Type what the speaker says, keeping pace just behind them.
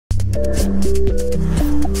Time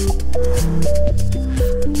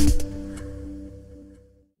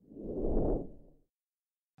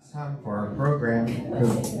for our program for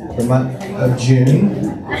the month of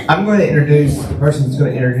June. I'm going to introduce the person who's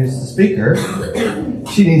going to introduce the speaker.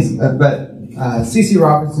 She needs, CC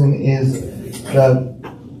Robinson is the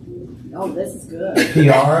this is good.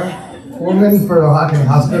 PR woman for the Hockeney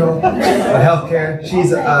Hospital for Healthcare.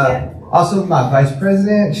 She's also my vice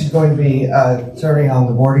president. She's going to be serving on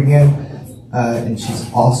the board again, and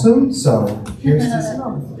she's awesome. So here's CC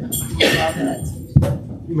Robinson. Love it.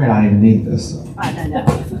 You may not even need this. So. I know.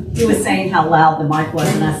 He was saying how loud the mic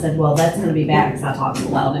was, and I said, well, that's going to be bad because I talk so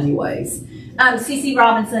loud anyways. CC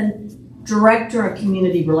Robinson, Director of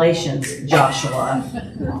Community Relations, Joshua,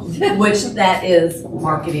 which that is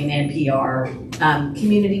marketing and PR.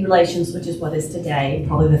 Community Relations, which is what is today,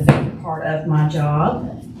 probably the favorite part of my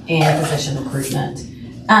job, and physician recruitment.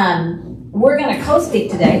 We're going to co-speak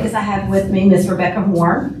today because I have with me Miss Rebecca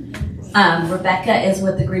Horn. Rebecca is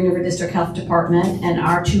with the Green River District Health Department, and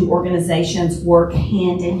our two organizations work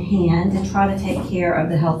hand in hand to try to take care of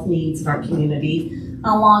the health needs of our community,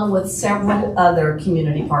 along with several other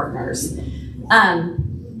community partners.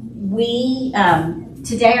 We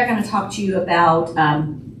today are going to talk to you about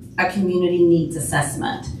a community needs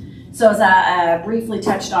assessment. So as I briefly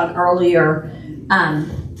touched on earlier,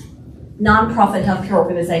 nonprofit healthcare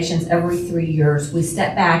organizations, every 3 years, we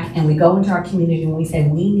step back and we go into our community and we say,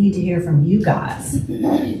 we need to hear from you guys.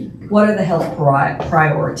 What are the health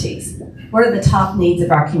priorities? What are the top needs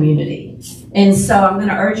of our community? And so I'm going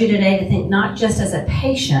to urge you today to think not just as a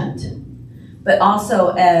patient, but also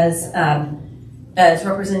as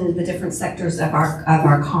representing the different sectors of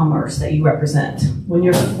our commerce that you represent. When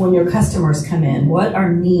your customers come in, what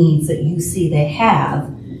are needs that you see they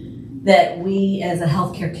have that we as a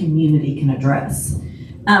healthcare community can address?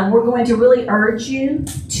 We're going to really urge you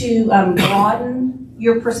to broaden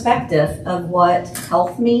your perspective of what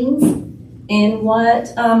health means and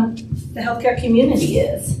what the healthcare community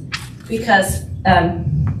is. Because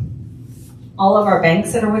all of our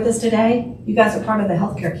banks that are with us today, you guys are part of the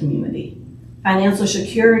healthcare community. Financial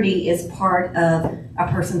security is part of a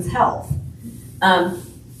person's health.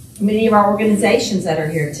 Many of our organizations that are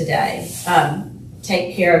here today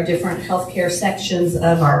take care of different healthcare sections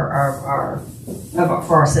of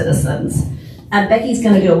for our citizens. Becky's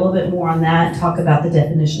going to do a little bit more on that, talk about the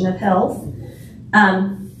definition of health.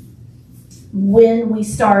 When we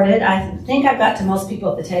started, I think I got to most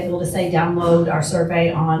people at the table to say download our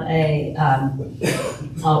survey on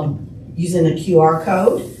using the QR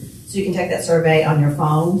code, so you can take that survey on your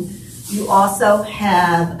phone. You also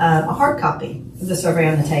have a hard copy of the survey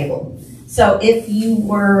on the table. So if you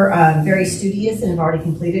were very studious and have already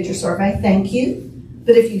completed your survey, thank you.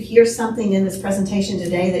 But if you hear something in this presentation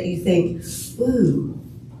today that you think, ooh,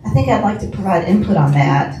 I think I'd like to provide input on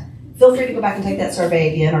that, feel free to go back and take that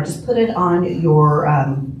survey again, or just put it on your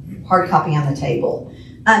hard copy on the table.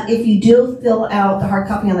 If you do fill out the hard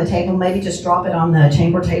copy on the table, maybe just drop it on the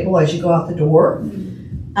chamber table as you go out the door.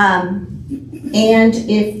 And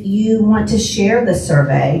if you want to share the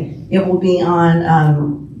survey, it will be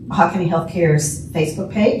on Hockeney Healthcare's Facebook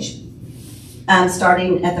page,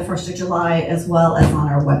 starting at the 1st of July, as well as on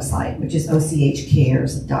our website, which is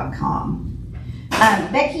ochcares.com.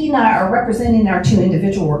 Becky and I are representing our two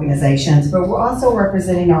individual organizations, but we're also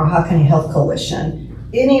representing our Hockeney Health Coalition.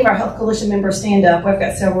 Any of our Health Coalition members stand up. We've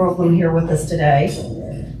got several of them here with us today.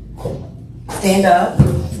 Stand up,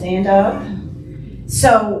 stand up.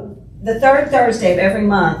 So the third Thursday of every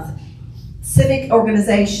month, civic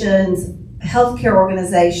organizations, healthcare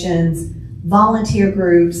organizations, volunteer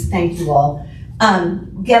groups, thank you all,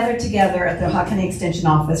 gather together at the Hockeney Extension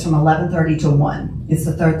office from 11:30 to 1. It's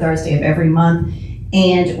the third Thursday of every month,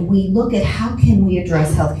 and we look at how can we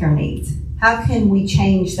address healthcare needs? How can we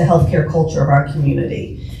change the healthcare culture of our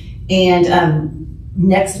community? And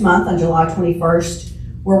next month, on July 21st,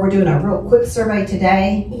 where we're doing a real quick survey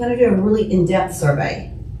today, we're going to do a really in-depth survey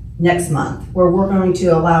next month, where we're going to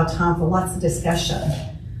allow time for lots of discussion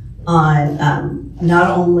on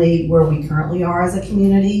not only where we currently are as a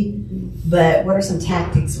community, but what are some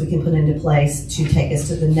tactics we can put into place to take us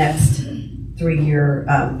to the next 3-year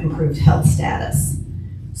improved health status.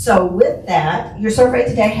 So with that, your survey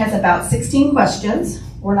today has about 16 questions.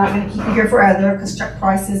 We're not going to keep you here forever because Chuck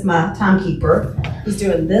Price is my timekeeper. He's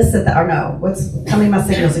doing this at the, or no, tell me my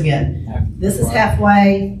signals again. This is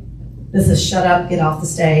halfway. This is shut up, get off the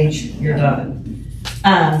stage, you're done.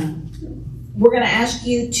 We're going to ask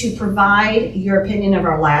you to provide your opinion of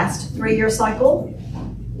our last 3-year cycle,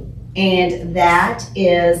 and that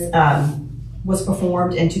is was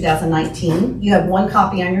performed in 2019. You have one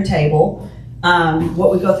copy on your table.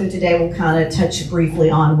 What we go through today will kind of touch briefly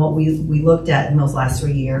on what we looked at in those last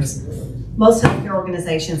 3 years. Most healthcare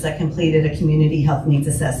organizations that completed a community health needs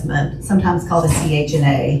assessment, sometimes called a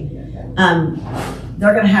CHNA,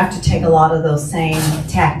 they're going to have to take a lot of those same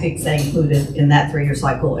tactics they included in that 3-year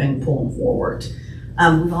cycle and pull them forward.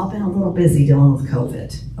 We've all been a little busy dealing with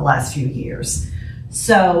COVID the last few years.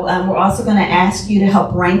 So we're also going to ask you to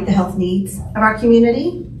help rank the health needs of our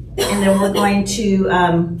community. And then we're going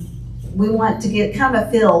to, we want to get kind of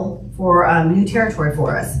a feel for new territory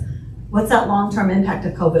for us. What's that long-term impact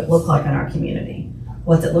of COVID look like on our community?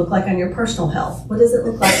 What's it look like on your personal health? What does it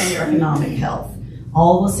look like on your economic health?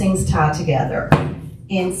 All those things tie together.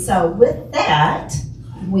 And so with that,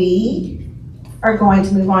 we are going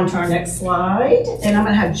to move on to our next slide. And I'm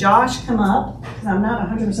going to have Josh come up because I'm not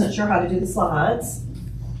 100% sure how to do the slides.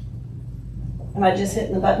 Am I just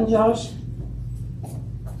hitting the button, Josh?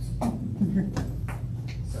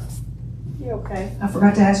 You okay? I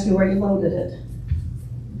forgot to ask you where you loaded it.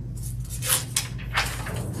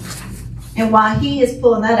 And while he is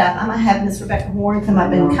pulling that up, I'm going to have Ms. Rebecca Warren come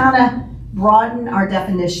up and kind of broaden our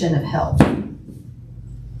definition of health.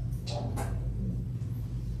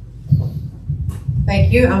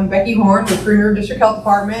 Thank you. I'm Becky Horn with Premier District Health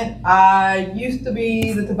Department. I used to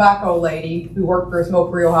be the tobacco lady who worked for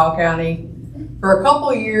Smoke-Free Ohio County. For a couple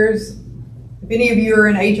of years, if any of you are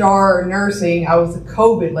in HR or nursing, I was the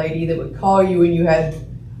COVID lady that would call you when you had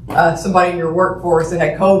somebody in your workforce that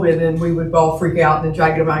had COVID, and we would all freak out and then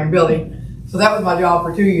try to get them out of your building. So that was my job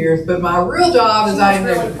for 2 years. But my real job is I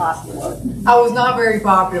was not very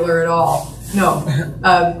popular at all. No.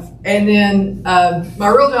 And then my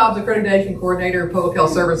real job is accreditation coordinator, public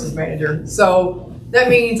health services manager. So that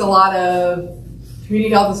means a lot of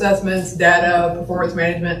community health assessments, data, performance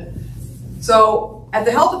management. So at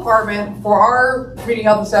the health department, for our community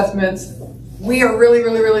health assessments, we are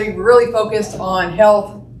really focused on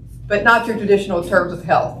health, but not your traditional terms of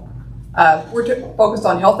health. We're focused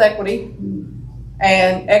on health equity,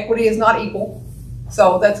 and equity is not equal.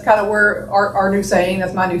 So that's kind of where our new saying,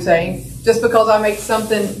 that's my new saying. Just because I make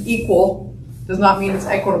something equal does not mean it's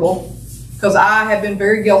equitable. Because I have been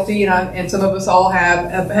very guilty, and some of us all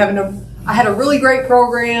have, I had a really great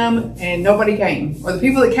program and nobody came. Or the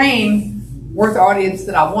people that came weren't the audience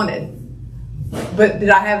that I wanted. But did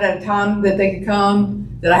I have it at a time that they could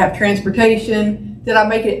come? Did I have transportation? Did I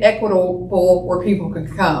make it equitable where people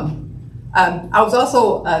could come? I was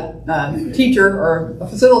also a teacher or a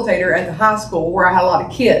facilitator at the high school where I had a lot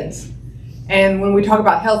of kids. And when we talk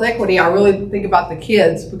about health equity, I really think about the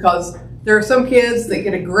kids, because there are some kids that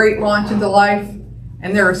get a great launch into life,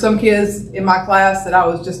 and there are some kids in my class that I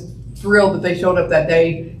was just thrilled that they showed up that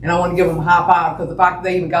day, and I want to give them a high five, because the fact that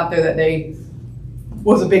they even got there that day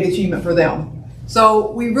was a big achievement for them.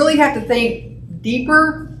 So we really have to think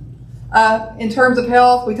deeper in terms of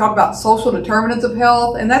health. We talk about social determinants of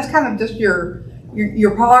health, and that's kind of just your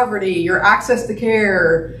poverty, your access to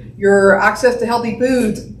care, your access to healthy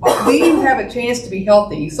foods. Do you have a chance to be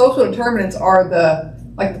healthy? Social determinants are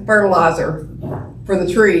like the fertilizer for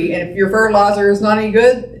the tree, and if your fertilizer is not any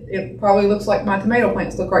good, it probably looks like my tomato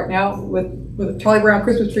plants look right now with a Charlie Brown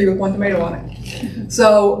Christmas tree with one tomato on it.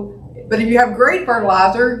 So, but if you have great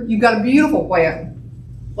fertilizer, you've got a beautiful plant.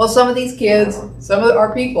 Well, some of these kids, some of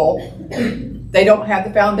our people, they don't have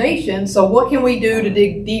the foundation. So what can we do to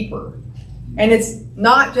dig deeper? And it's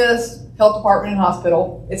not just health department and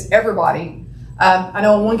hospital, it's everybody. I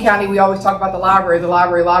know in one county we always talk about the library,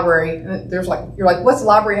 and there's you're like, what's the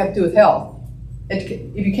library have to do with health?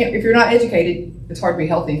 If you're not educated, it's hard to be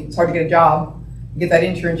healthy. It's hard to get a job, get that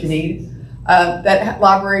insurance you need. That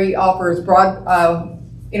library offers broad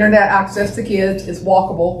internet access to kids. It's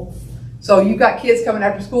walkable. So you've got kids coming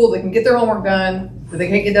after school that can get their homework done, that they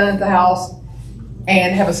can't get done at the house,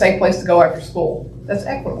 and have a safe place to go after school. That's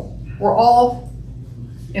equitable. We're all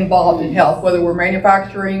involved in health, whether we're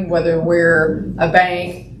manufacturing, whether we're a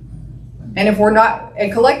bank, and if we're not,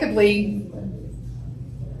 and collectively,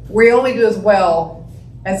 we only do as well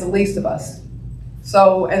as the least of us.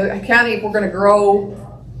 So as a county, if we're going to grow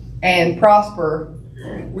and prosper,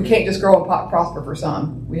 we can't just grow and prosper for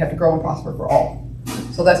some. We have to grow and prosper for all.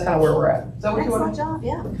 So that's kind of where we're at. Is that what you want? Excellent job,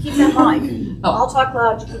 yeah. Keep that mic. I'll talk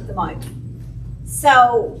loud, you keep the mic.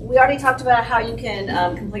 So we already talked about how you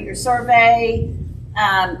can complete your survey,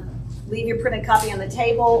 leave your printed copy on the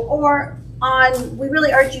table, or we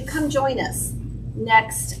really urge you, come join us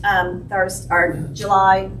next Thursday,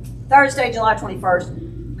 July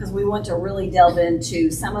 21st, because we want to really delve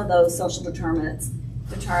into some of those social deterrents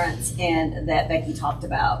and that Becky talked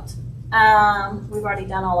about. We've already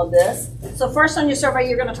done all of this. So first on your survey,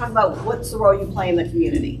 you're going to talk about what's the role you play in the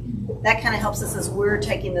community. That kind of helps us as we're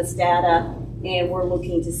taking this data and we're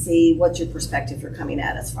looking to see what's your perspective you're coming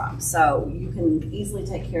at us from. So you can easily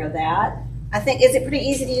take care of that. I think, is it pretty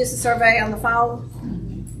easy to use the survey on the phone?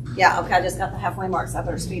 Yeah, okay, I just got the halfway mark, so I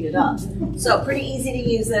better speed it up. So pretty easy to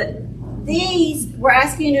use it. These, we're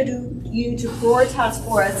asking you to prioritize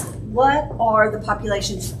for us what are the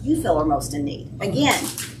populations you feel are most in need. Again,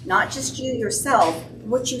 not just you yourself,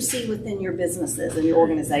 what you see within your businesses and your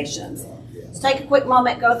organizations. So take a quick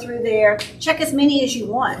moment, go through there, check as many as you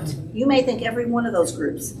want. You may think every one of those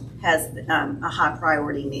groups has a high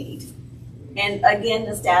priority need. And again,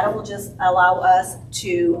 this data will just allow us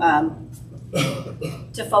to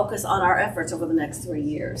focus on our efforts over the next 3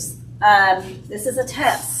 years. This is a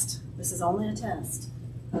test. This is only a test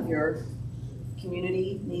of your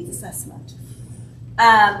community needs assessment.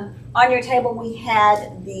 On your table, we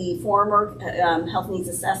had the former health needs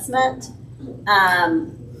assessment.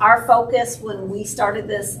 Our focus when we started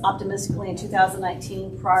this optimistically in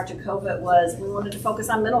 2019 prior to COVID was we wanted to focus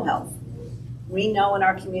on mental health. We know in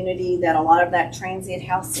our community that a lot of that transient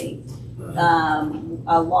housing,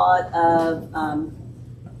 a lot of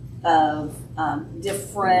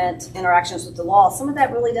different interactions with the law, some of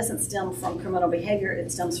that really doesn't stem from criminal behavior,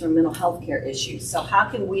 it stems from mental health care issues. So how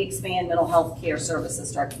can we expand mental health care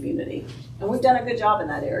services to our community? And we've done a good job in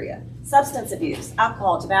that area. Substance abuse,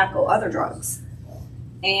 alcohol, tobacco, other drugs,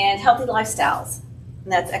 and healthy lifestyles,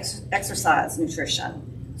 and that's exercise,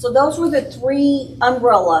 nutrition. So those were the 3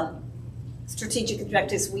 umbrella strategic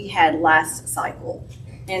objectives we had last cycle.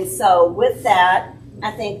 And so with that,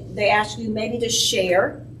 I think they asked you maybe to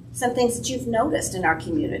share some things that you've noticed in our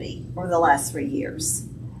community over the last 3 years.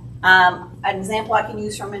 An example I can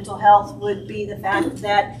use for mental health would be the fact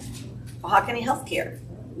that Ohio County Healthcare,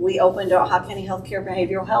 we opened a Ohio County Healthcare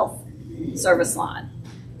Behavioral Health service line.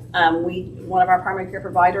 One of our primary care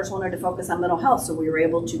providers wanted to focus on mental health, so we were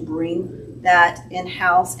able to bring that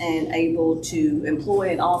in-house and able to employ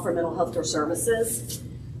and offer mental health care services.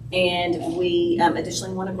 And we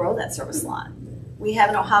additionally want to grow that service line. We have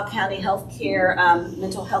an Ohio County Healthcare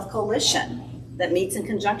Mental Health Coalition that meets in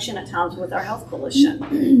conjunction at times with our health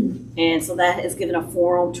coalition. And so that has given a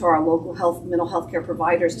forum to our local mental health care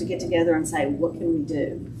providers to get together and say, what can we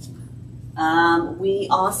do? We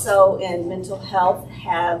also in mental health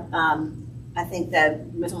have, I think the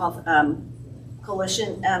Mental Health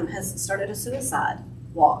Coalition has started a suicide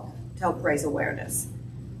walk to help raise awareness.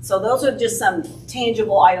 So those are just some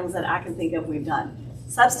tangible items that I can think of we've done.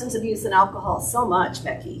 Substance abuse and alcohol, so much,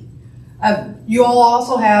 Becky. You all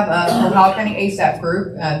also have an Ohio County ASAP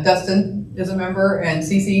group. Dustin is a member, and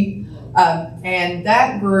Cece. And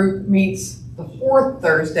that group meets the 4th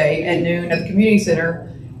Thursday at noon at the community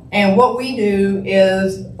center. And what we do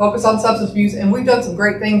is focus on substance abuse, and we've done some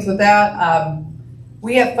great things with that.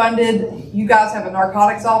 We have funded, you guys have a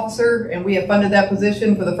narcotics officer, and we have funded that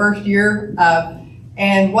position for the first year.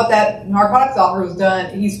 And what that narcotics officer has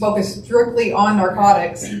done, he's focused strictly on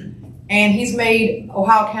narcotics, and he's made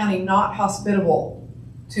Ohio County not hospitable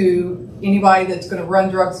to anybody that's going to run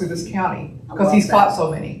drugs through this county because he's caught so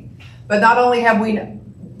many. But not only have we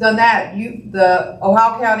done that, the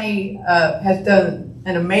Ohio County has done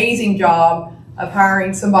an amazing job of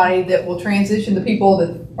hiring somebody that will transition the people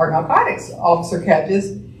that our narcotics officer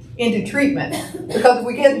catches into treatment. Because if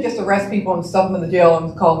we can't just arrest people and stuff them in the jail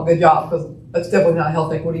and call them a good job, because that's definitely not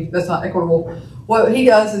health equity, that's not equitable. What he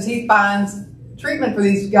does is he finds treatment for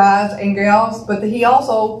these guys and gals, but he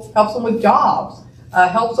also helps them with jobs,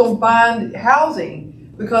 helps them find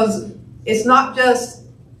housing, because it's not just,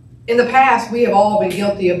 in the past we have all been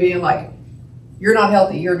guilty of being like, you're not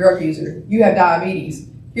healthy, you're a drug user, you have diabetes,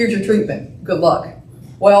 here's your treatment, good luck.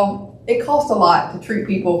 Well, it costs a lot to treat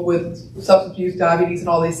people with substance use, diabetes, and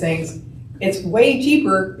all these things. It's way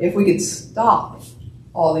cheaper if we could stop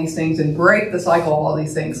all these things and break the cycle of all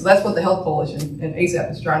these things. So that's what the Health Coalition and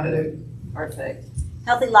ASAP is trying to do. Perfect.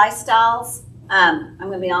 Healthy lifestyles. I'm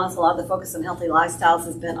going to be honest, a lot of the focus on healthy lifestyles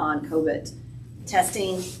has been on COVID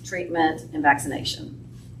testing, treatment, and vaccination.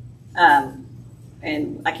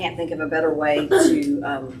 And I can't think of a better way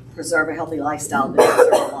to preserve a healthy lifestyle than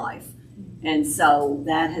preserve a life. And so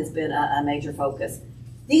that has been a major focus.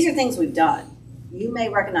 These are things we've done. You may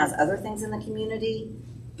recognize other things in the community,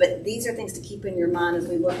 but these are things to keep in your mind as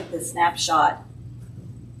we look at this snapshot.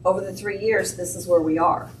 Over the 3 years, this is where we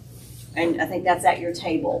are. And I think that's at your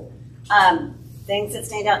table. Things that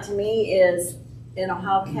stand out to me is in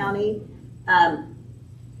Ohio County,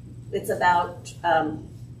 it's about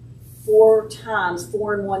 4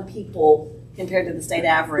 in 1 people compared to the state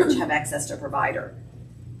average have access to a provider.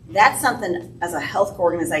 That's something as a health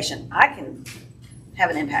organization I can have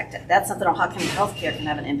an impact at. That's something Ohio County Healthcare can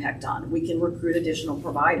have an impact on. We can recruit additional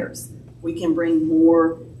providers. We can bring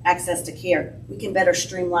more access to care. We can better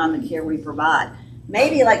streamline the care we provide.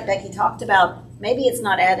 Maybe, like Becky talked about, maybe it's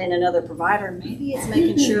not adding another provider. Maybe it's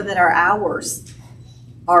making sure that our hours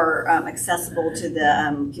are accessible to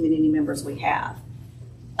the community members we have.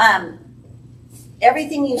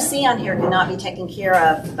 Everything you see on here cannot be taken care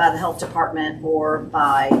of by the health department or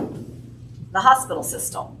by the hospital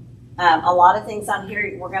system. A lot of things on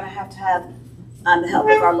here we're going to have the help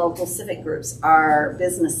of our local civic groups, our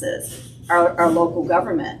businesses, our local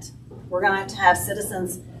government. We're going to have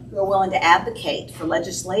citizens who are willing to advocate for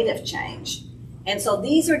legislative change. And so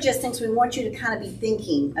these are just things we want you to kind of be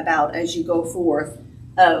thinking about as you go forth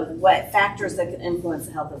of what factors that can influence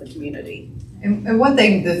the health of the community. And one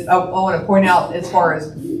thing that I want to point out as far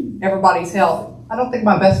as everybody's health, I don't think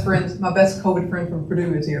my best COVID friend from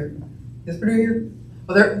Purdue is here. Is Purdue here?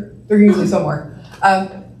 Well, they're usually somewhere.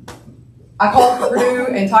 I called Purdue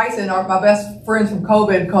and Tyson are my best friends from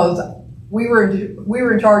COVID because we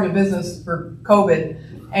were in charge of business for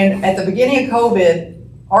COVID. And at the beginning of COVID,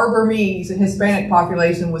 our Burmese and Hispanic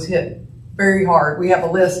population was hit very hard. We have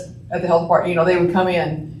a list at the health department. They would come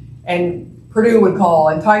in, and Purdue would call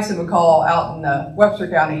and Tyson would call out in Webster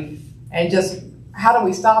County and just, how do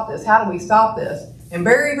we stop this? How do we stop this? And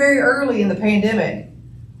very, very early in the pandemic,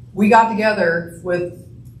 we got together with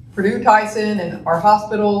Purdue, Tyson, and our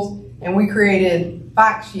hospitals, and we created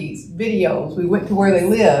fact sheets, videos. We went to where they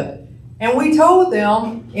lived, and we told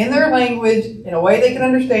them in their language, in a way they could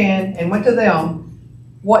understand, and went to them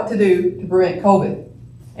what to do to prevent COVID.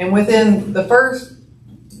 And within the first,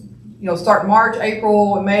 start March,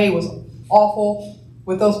 April, and May was awful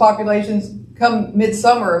with those populations. Come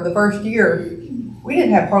midsummer of the first year, we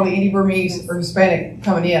didn't have hardly any Burmese or Hispanic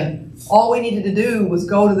coming in. All we needed to do was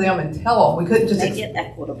go to them and tell them. We couldn't just make it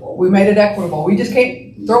equitable. We made it equitable. We just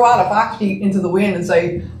can't throw out a fact sheet into the wind and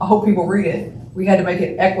say, I hope people read it. We had to make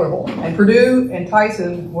it equitable. And Purdue and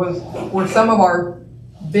Tyson were some of our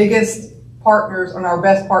biggest partners and our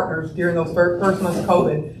best partners during those first months of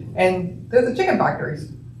COVID. And they're the chicken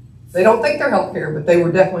factories. They don't think they're healthcare, but they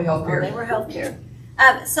were definitely healthcare. Well, they were healthcare.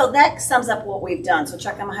 So that sums up what we've done. So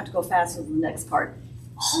Chuck, I'm going to have to go fast with the next part.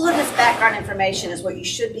 All of this background information is what you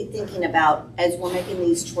should be thinking about as we're making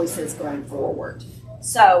these choices going forward.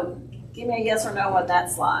 So give me a yes or no on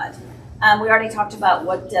that slide. We already talked about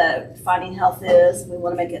what defining health is. We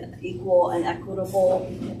want to make it equal and equitable,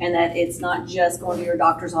 and that it's not just going to your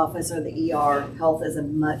doctor's office or the ER. Health is a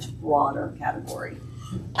much broader category.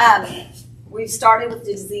 We've started with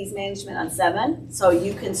disease management on 7, so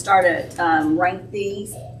you can start to rank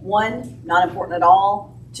these. 1, not important at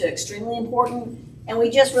all, to extremely important, and we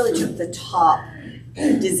just really took the top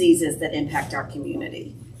diseases that impact our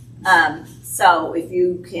community. So if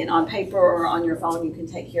you can, on paper or on your phone, you can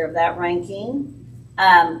take care of that ranking.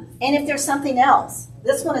 And if there's something else,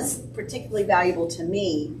 this one is particularly valuable to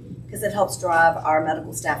me because it helps drive our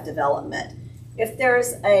medical staff development. If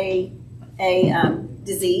there's a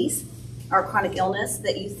disease or chronic illness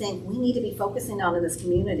that you think we need to be focusing on in this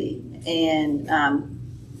community, and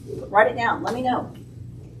write it down, let me know.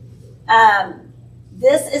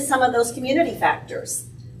 This is some of those community factors.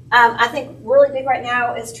 I think really big right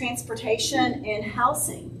now is transportation and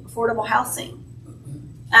housing, affordable housing.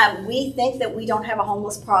 We think that we don't have a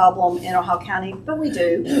homeless problem in Ohio County, but we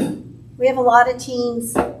do. We have a lot of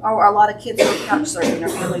teens or a lot of kids who are couch surfing, or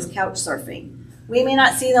families couch surfing. We may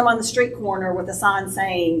not see them on the street corner with a sign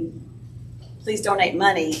saying, please donate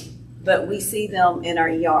money, but we see them in our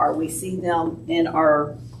ER. We see them in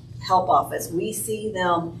our help office. We see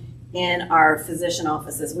them in our physician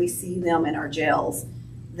offices. We see them in our jails.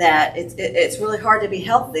 That it's really hard to be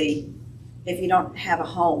healthy if you don't have a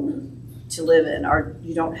home to live in, or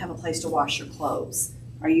you don't have a place to wash your clothes,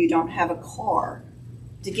 or you don't have a car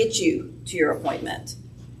to get you to your appointment.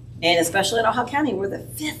 And especially in Ohio County, we're the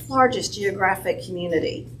 5th largest geographic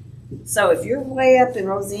community. So if you're way up in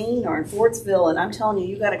Rosine or in Fordsville, and I'm telling you,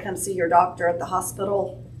 you got to come see your doctor at the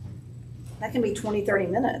hospital, that can be 20, 30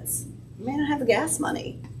 minutes. You may not have the gas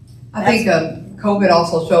money. I think COVID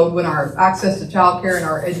also showed when our access to child care and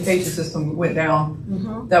our education system went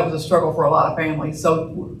down, that was a struggle for a lot of families.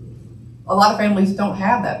 So a lot of families don't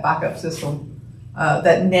have that backup system,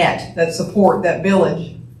 that net, that support, that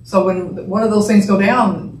village. So when one of those things go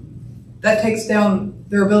down, that takes down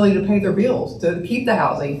their ability to pay their bills, to keep the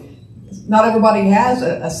housing. Not everybody has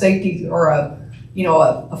a safety or a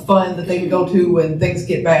fund that they can go to when things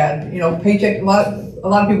get bad. Paycheck, a lot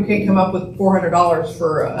of people can't come up with $400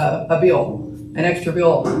 for a bill, an extra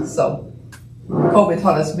bill. So COVID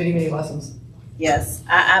taught us many, many lessons. Yes,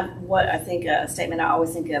 what I think a statement I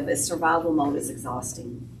always think of is survival mode is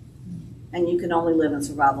exhausting. And you can only live in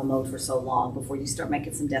survival mode for so long before you start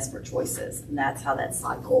making some desperate choices. And that's how that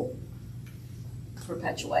cycle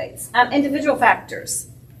perpetuates. Individual factors.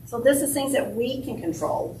 So this is things that we can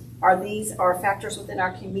control. These are factors within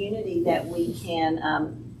our community that we can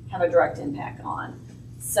have a direct impact on.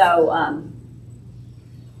 So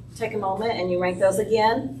take a moment and you rank those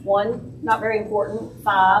again. 1, not very important.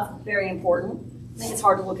 5, very important. I think it's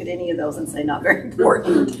hard to look at any of those and say not very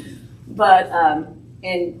important. But,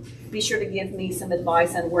 and be sure to give me some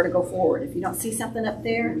advice on where to go forward. If you don't see something up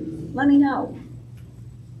there, let me know.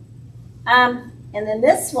 And then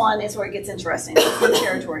this one is where it gets interesting. It's new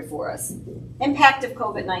territory for us. Impact of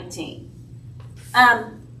COVID-19.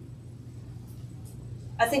 I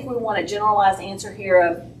think we want a generalized answer here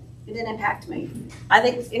of, it didn't impact me. I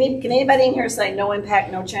think, can anybody in here say no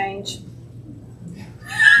impact, no change?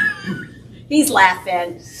 He's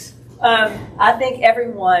laughing. I think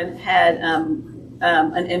everyone had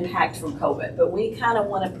an impact from COVID, but we kind of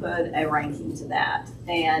want to put a ranking to that.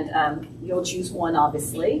 And you'll choose one,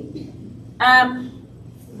 obviously.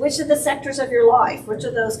 Which of the sectors of your life, which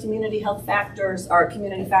of those community health factors or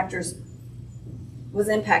community factors was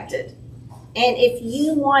impacted? And if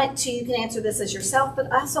you want to, you can answer this as yourself,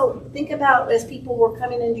 but also think about as people were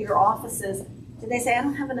coming into your offices, did they say, I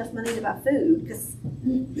don't have enough money to buy food because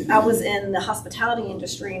I was in the hospitality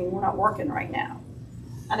industry and we're not working right now?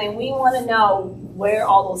 I mean, we want to know where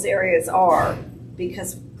all those areas are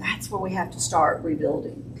because that's where we have to start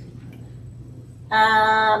rebuilding.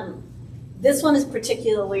 This one is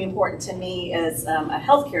particularly important to me as a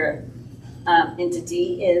healthcare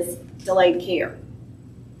entity is delayed care.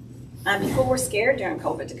 People were scared during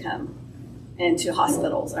COVID to come into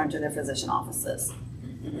hospitals or into their physician offices.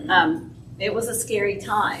 It was a scary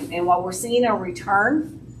time. And while we're seeing a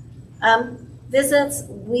return visits,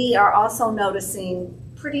 we are also noticing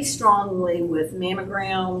pretty strongly with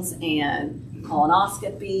mammograms and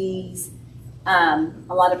colonoscopies, a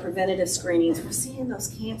lot of preventative screenings, we're seeing those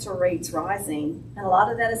cancer rates rising. And a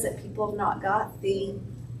lot of that is that people have not got the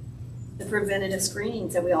preventative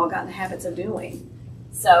screenings that we all got in the habits of doing.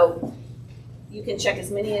 So you can check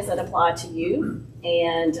as many as that apply to you.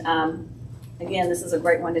 And again, this is a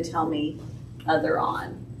great one to tell me other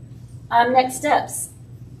on. Next steps.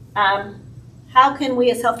 How can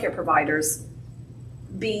we as healthcare providers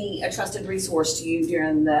be a trusted resource to you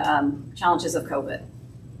during the challenges of COVID?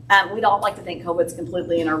 We'd all like to think COVID's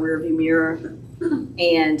completely in our rearview mirror,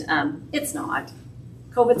 and it's not.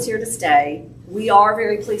 COVID's here to stay. We are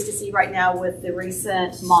very pleased to see right now with the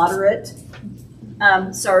recent moderate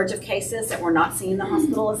surge of cases that we're not seeing the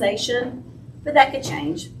hospitalization, but that could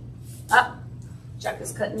change. Chuck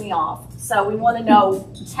is cutting me off. So we want to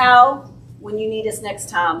know how, when you need us next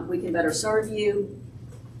time, we can better serve you.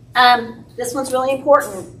 This one's really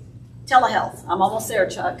important. Telehealth. I'm almost there,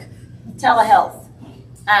 Chuck. Telehealth.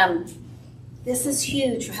 This is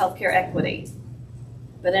huge for healthcare equity,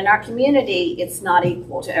 but in our community, it's not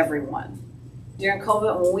equal to everyone. During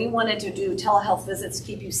COVID, when we wanted to do telehealth visits to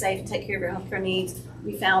keep you safe and take care of your healthcare needs,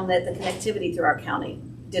 we found that the connectivity through our county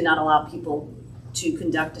did not allow people to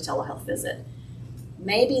conduct a telehealth visit.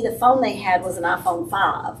 Maybe the phone they had was an iPhone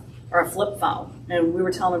 5 or a flip phone, and we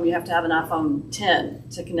were telling them you have to have an iPhone 10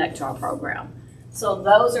 to connect to our program. So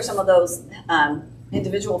those are some of those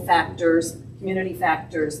individual factors, community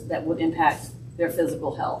factors that would impact their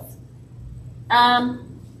physical health.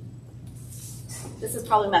 This is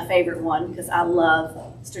probably my favorite one because I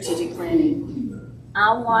love strategic planning.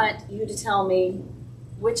 I want you to tell me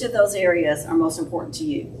which of those areas are most important to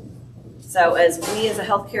you. So as we as a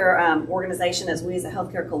healthcare organization, as we as a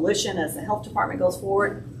healthcare coalition, as the health department goes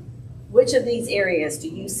forward, which of these areas do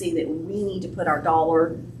you see that we need to put our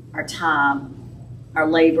dollar, our time, our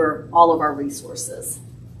labor, all of our resources?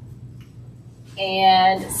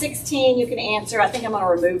 And 16, you can answer. I think I'm going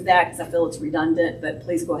to remove that because I feel it's redundant, but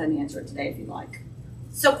please go ahead and answer it today if you'd like.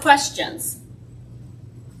 So questions?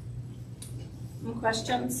 Any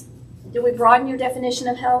questions? Did we broaden your definition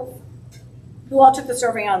of health? Who all took the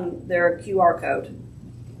survey on their QR code?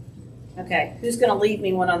 Okay, who's going to leave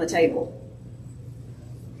me one on the table?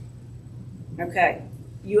 Okay,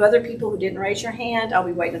 you other people who didn't raise your hand, I'll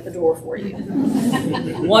be waiting at the door for you.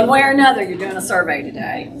 One way or another, you're doing a survey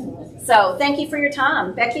today. So thank you for your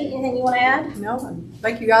time. Becky, anything you want to add? No,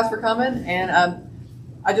 thank you guys for coming, and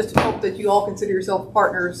I just hope that you all consider yourself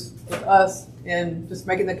partners with us in just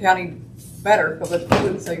making the county better, because that's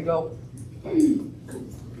what the saying go.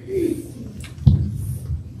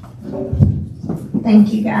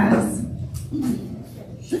 Thank you, guys.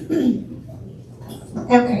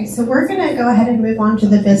 Okay, so we're going to go ahead and move on to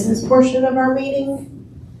the business portion of our meeting.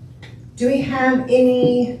 Do we have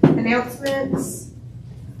any announcements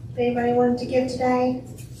Anybody wanted to give today?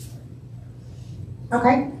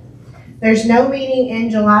 Okay. There's no meeting in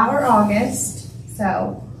July or August,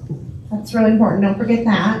 so that's really important. Don't forget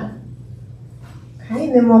that. Okay,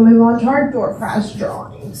 and then we'll move on to our door prize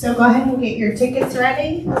drawing. So go ahead and get your tickets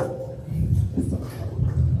ready.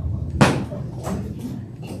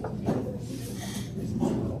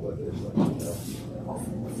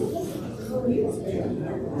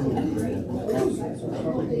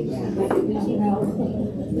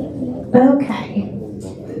 Okay.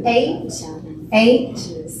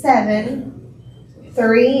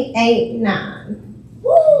 887-389.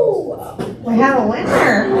 Woo! We have a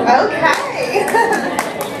winner. Okay.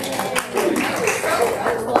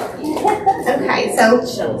 Okay, so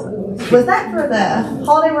was that for the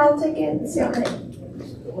Holiday World tickets?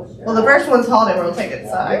 Well, the first one's Holiday World tickets,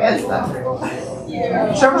 so I guess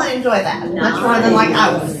sure will enjoy that much more than like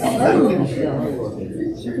I was.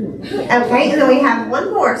 Okay, and then we have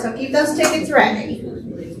one more, so keep those tickets ready.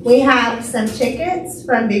 We have some tickets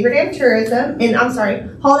from Beaver Dam Tourism, and I'm sorry,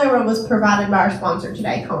 Holiday World was provided by our sponsor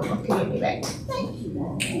today, Commonwealth Community Bank.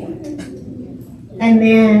 And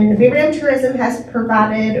then Beaver Dam Tourism has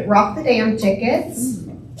provided Rock the Dam tickets.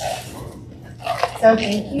 So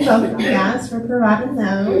thank you both of you guys for providing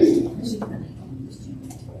those.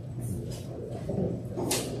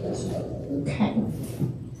 Okay.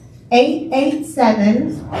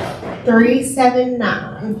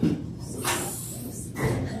 887-379.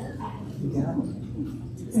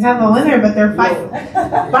 We have a winner, but they're fighting.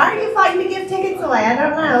 Why are you fighting to give tickets away? I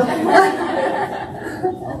don't know.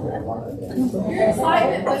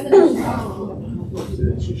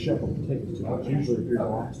 She shuffled the tickets. Usually if you're the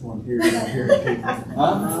last one here, you're not hearing people.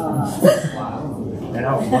 And I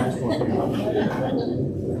was the last one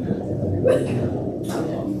here.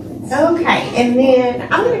 Okay, and then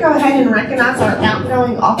I'm going to go ahead and recognize our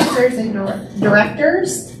outgoing officers and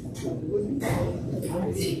directors.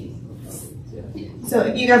 So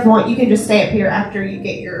if you guys want, you can just stay up here after you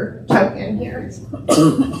get your token here.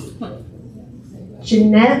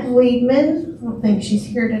 Jeanette Weedman, I don't think she's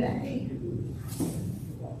here today.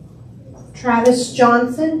 Travis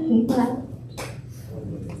Johnson, he left.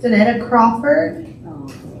 Danetta Crawford.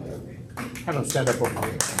 Have them stand up over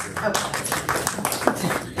here. Okay.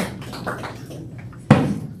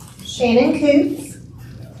 Shannon Coots.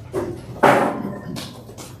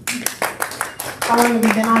 How long have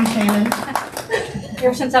you been on, Shannon?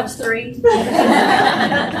 Ever since I was 3.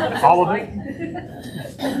 All of it?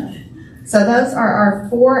 So those are our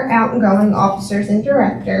 4 outgoing officers and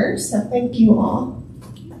directors. So thank you all.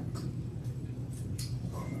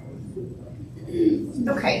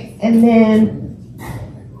 Okay, and then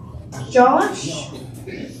Josh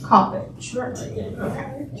Coppage.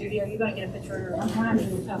 Okay. Judy, are you going to get a picture? I'm trying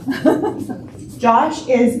to. Josh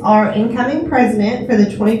is our incoming president for the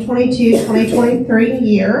 2022-2023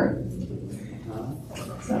 year.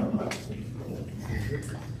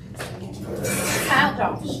 Kyle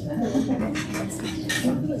Josh.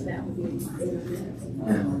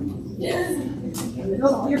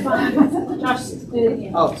 No, you're fine. Josh, do it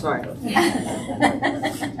again. Oh, sorry.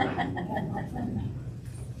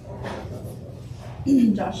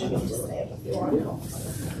 Josh, you can just stay up if you want.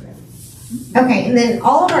 Okay, and then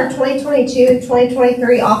all of our 2022 and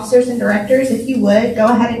 2023 officers and directors, if you would, go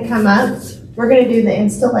ahead and come up. We're going to do the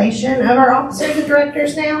installation of our officers and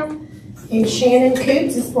directors now. And Shannon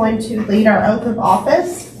Coots is going to lead our oath of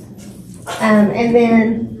office. And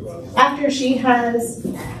then after she has,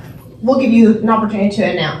 we'll give you an opportunity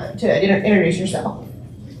to introduce yourself.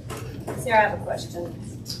 Sarah, I have a question.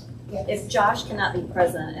 If Josh cannot be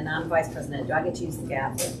president and I'm vice president, do I get to use the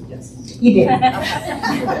gavel? Yes. You did.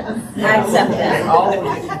 I accept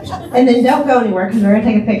that. And then don't go anywhere because we're going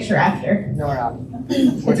to take a picture after. No, we're not.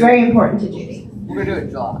 It's very important to Judy. We're going to do it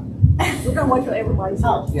in July. We're going to wait till everybody's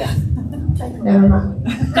here. Yeah. Never mind.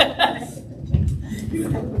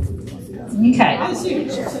 Okay.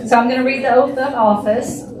 So I'm going to read the oath of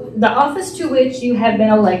office. The office to which you have been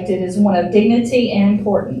elected is one of dignity and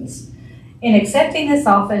importance. In accepting this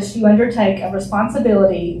office, you undertake a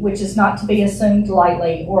responsibility which is not to be assumed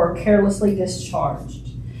lightly or carelessly discharged.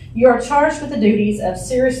 You are charged with the duties of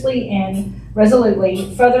seriously and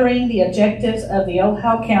resolutely furthering the objectives of the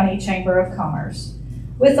Ohio County Chamber of Commerce.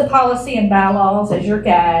 With the policy and bylaws as your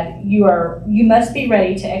guide, you must be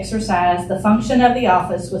ready to exercise the function of the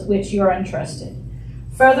office with which you are entrusted.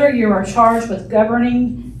 Further, you are charged with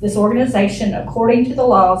governing this organization according to the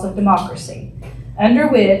laws of democracy, under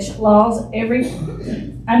which laws every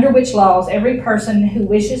person who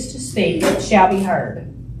wishes to speak shall be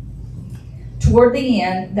heard. Toward the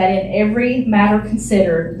end that in every matter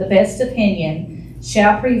considered the best opinion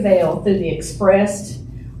shall prevail through the expressed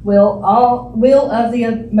will of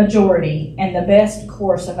the majority, and the best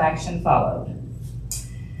course of action followed.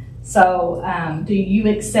 So, do you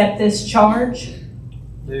accept this charge?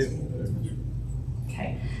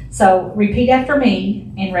 Okay. So, repeat after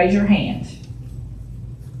me and raise your hand.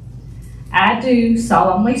 I do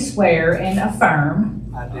solemnly swear and affirm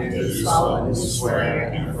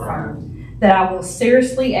that I will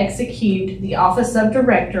seriously execute the office of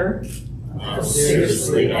director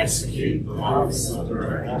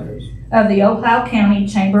of the Ohio County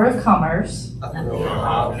Chamber of Commerce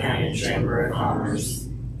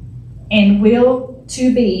and will,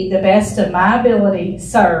 to be the best of my ability,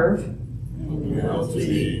 serve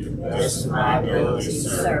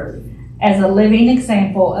as a living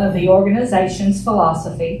example of the organization's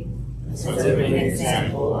philosophy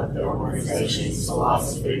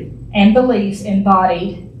and beliefs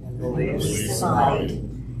embodied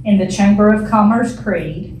in the Chamber of Commerce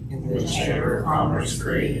Creed.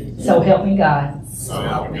 So help me God.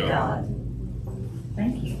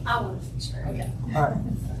 Thank you. Alright,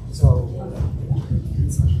 so.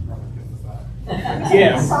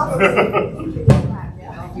 Yes.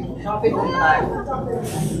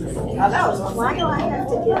 Why do I have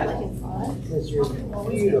to get it? Because you're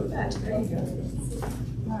beautiful.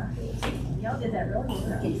 Y'all did that really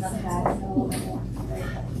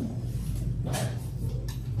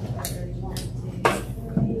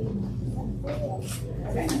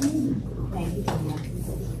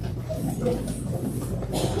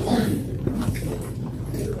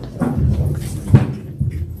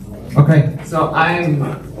Okay, so I'm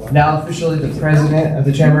now officially the president of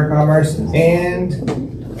the Chamber of Commerce, and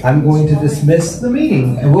I'm going to dismiss the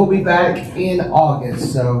meeting. And we'll be back in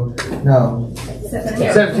August, so, no,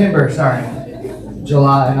 September, sorry.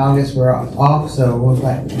 July and August we're off, so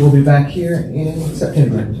we'll be back here in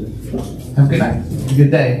September. Have a good night. Have a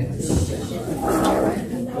good day.